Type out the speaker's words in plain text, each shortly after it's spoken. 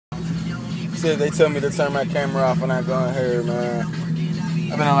shit, they tell me to turn my camera off when I go in here, man.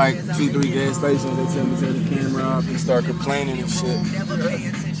 I've been at like 2-3 gas stations. They tell me to turn the camera off and start complaining and shit.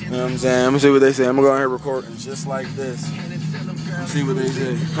 You know what I'm saying? I'm gonna see what they say. I'm gonna go in here recording just like this. See what they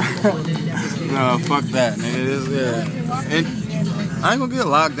say. No, fuck that, nigga. And I ain't gonna get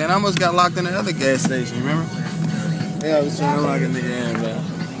locked in. I almost got locked in the other gas station, remember? Yeah, I was trying to lock a nigga in, man.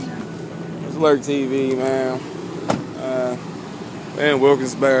 It's Lerk TV, man. We're in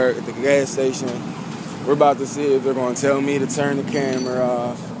Wilkinsburg at the gas station. We're about to see if they're gonna tell me to turn the camera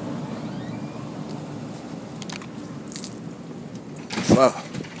off. Wow.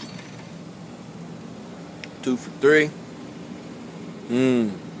 2 for 3.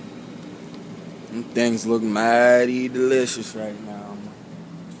 Them things look mighty delicious right now.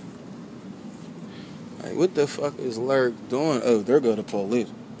 Like, what the fuck is Lerk doing? Oh, there go the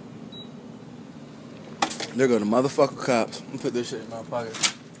police. There go the motherfucking cops. I'm gonna put this shit in my pocket.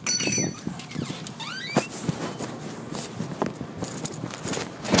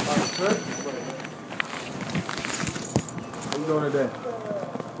 What you doing today?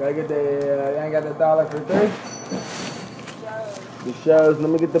 Gotta get the, you ain't got the $1 for 3? The shows, let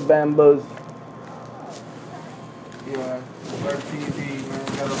me get the bamboos. Yeah, Lerk TV, man,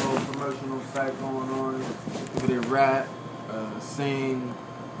 got a little promotional site going on. We did rap, sing,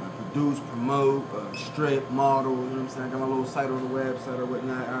 produce, promote, strip, model, you know what I'm saying? I got my little site on the website or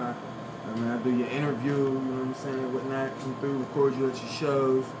whatnot. I mean, I do your interview, you know what I'm saying, whatnot, come through, record you at your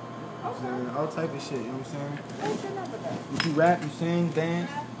shows. Okay. All type of shit, you know what I'm saying? You rap, you sing,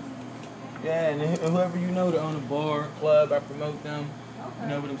 dance. Yeah, and whoever you know that own a bar, club, I promote them. Okay. You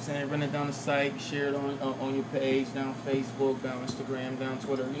know what I'm saying? Run it down the site, share it on your page, down Facebook, down Instagram, down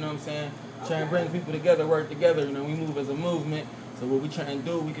Twitter. You know what I'm saying? Okay. Try and bring people together, work together. You know, we move as a movement. So what we try and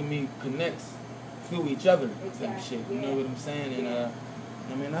do, we can be connects through each other. Exactly. Type shit. You know what I'm saying? And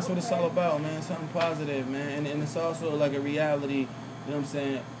I mean, that's what it's all about, man. Something positive, man. And it's also like a reality. You know what I'm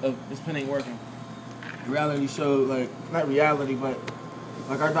saying? This pen ain't working. Reality show, like, not reality, but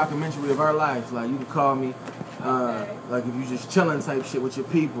like our documentary of our lives. Like, you can call me, like, if you just chilling type shit with your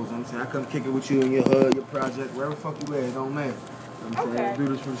peoples. You know what I'm saying? I come kick it with you in your hood, your project, wherever the fuck you at, it don't matter. You know what I'm saying? Do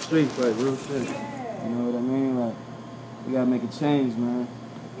this from the streets, like, real shit. You know what I mean? Like, we gotta make a change, man.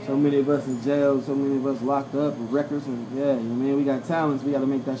 So many of us in jail, so many of us locked up with records, and yeah, you know what I mean? We got talents, we gotta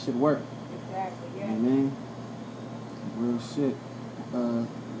make that shit work. Exactly, yeah. You know what I mean? Real shit. I'm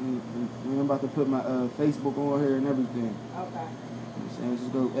about to put my Facebook on here and everything. Okay. You know what I'm saying?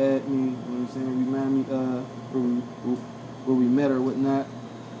 Just go add me, you know what I'm saying? Remind me where we met or whatnot.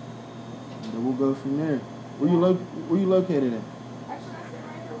 And then we'll go from there. Where you located at? Actually, I sit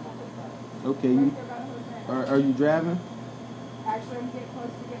right here. Okay, are you driving? Actually, I'm getting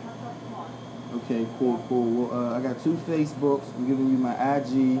close to getting my truck tomorrow. Okay, cool. Well, I got 2 Facebooks. I'm giving you my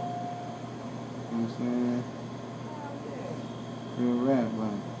IG. You know what I'm saying? Real rap,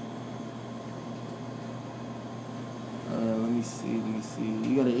 man. Let me see.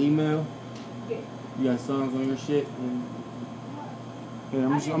 You got an email? Yeah. You got songs on your shit? Yeah,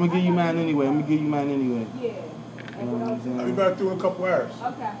 I'm gonna give you mine anyway. Yeah. And And what I'm saying? I'll be back through in a couple hours.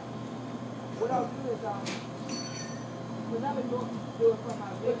 Okay. What I'll do is, because I've been doing it for my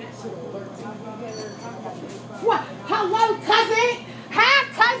business. What? Hello, cousin? Hi,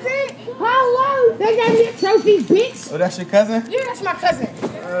 cousin. Hello. They got me a trophy, bitch. Oh, that's your cousin? Yeah, that's my cousin.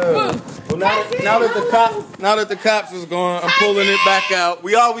 Well, now that the cops is gone, I'm pulling it back out.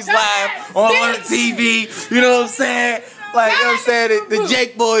 We always live on Lerk TV. You know what I'm saying? Like, you know what I'm saying? The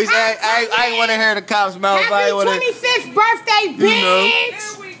Jake boys. I ain't want to hear the cops' mouth. Happy 25th birthday, bitch. You know, Here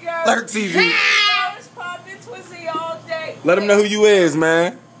we go. Lerk TV. It's popping Twizzy all day. Let them know who you is,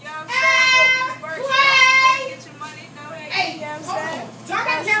 man. You know what I'm saying? Get your money, no hate. You know what I'm saying? Turn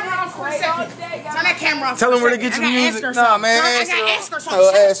that camera off for a second. Turn that camera off. Tell them where to get your music. Nah, man. I gotta ask her something.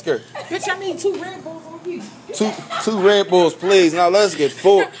 Oh, ask her. Bitch, I need 2 Red Bulls on you. Two Red Bulls, please. Now let's get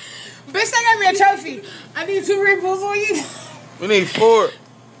 4. Bitch, they got me a trophy. I need 2 Red Bulls on you. We need 4.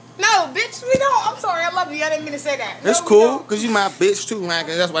 No, bitch, we don't. I'm sorry, I love you. I didn't mean to say that. It's No, cool, because you my bitch too, man.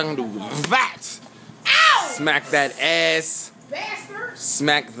 Cause that's what I'm gonna do. That. Ow! Smack that ass. Bastard.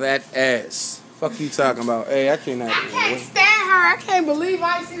 Smack that ass. Fuck you talking about? Hey, I can't. I can't stand her. I can't believe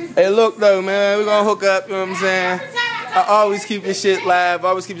I see this. Hey, look though, man. We gonna hook up. You know what I'm saying? I always keep this shit live. I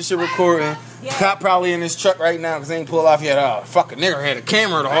always keep this shit recording. Cop probably in his truck right now because they ain't pull off yet. Oh, fucking nigga had a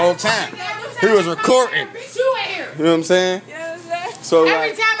camera the whole time. He was recording. Bitch, you in here. You know what I'm saying? You know what I'm saying? So Every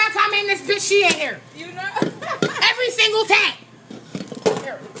like, time I come in, this bitch, she in here. You know? Every single time.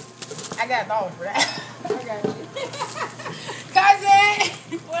 Here. I got $1 for that. I got you.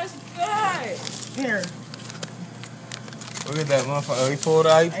 Cousin. What's good? Here. Look at that motherfucker. He pulled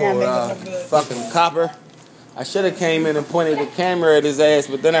out. He pulled out. Fucking copper. I should have came in and pointed the camera at his ass,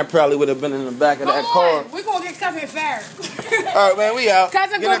 but then I probably would have been in the back of that car. We're going to get Cousin fired. All right, man, we out.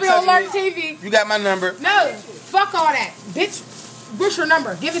 Cousin going to be on Lerk TV. You got my number. No, fuck all that. Bitch, what's your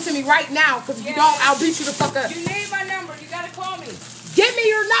number? Give it to me right now, because if you don't, I'll beat you the fuck up. You need my number. You got to call me. Give me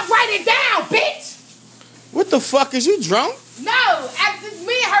your number. Write it down, bitch. What the fuck? Is you drunk? No.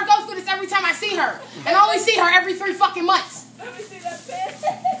 Me and her go through this every time I see her. And I only see her every 3 fucking months. Let me see that pen.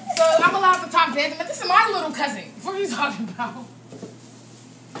 So I'm allowed to talk to him, but this is my little cousin. What are you talking about?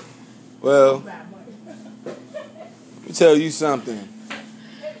 Well, let me tell you something.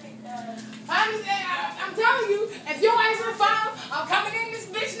 I'm telling you, if you don't answer the phone, I'm coming in this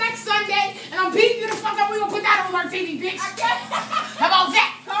bitch next Sunday, and I'm beating you the fuck up. We're going to put that on our TV, bitch. How about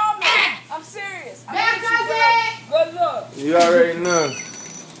that? Call me. I'm serious. Bad cousin. Good luck. You already know.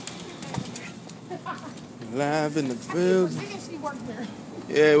 Live in the building. I think she worked there.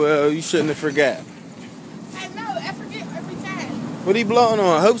 Yeah, well, you shouldn't have forgot. I know. I forget every time. What he blowing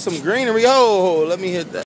on? I hope some greenery. Oh, let me hit that.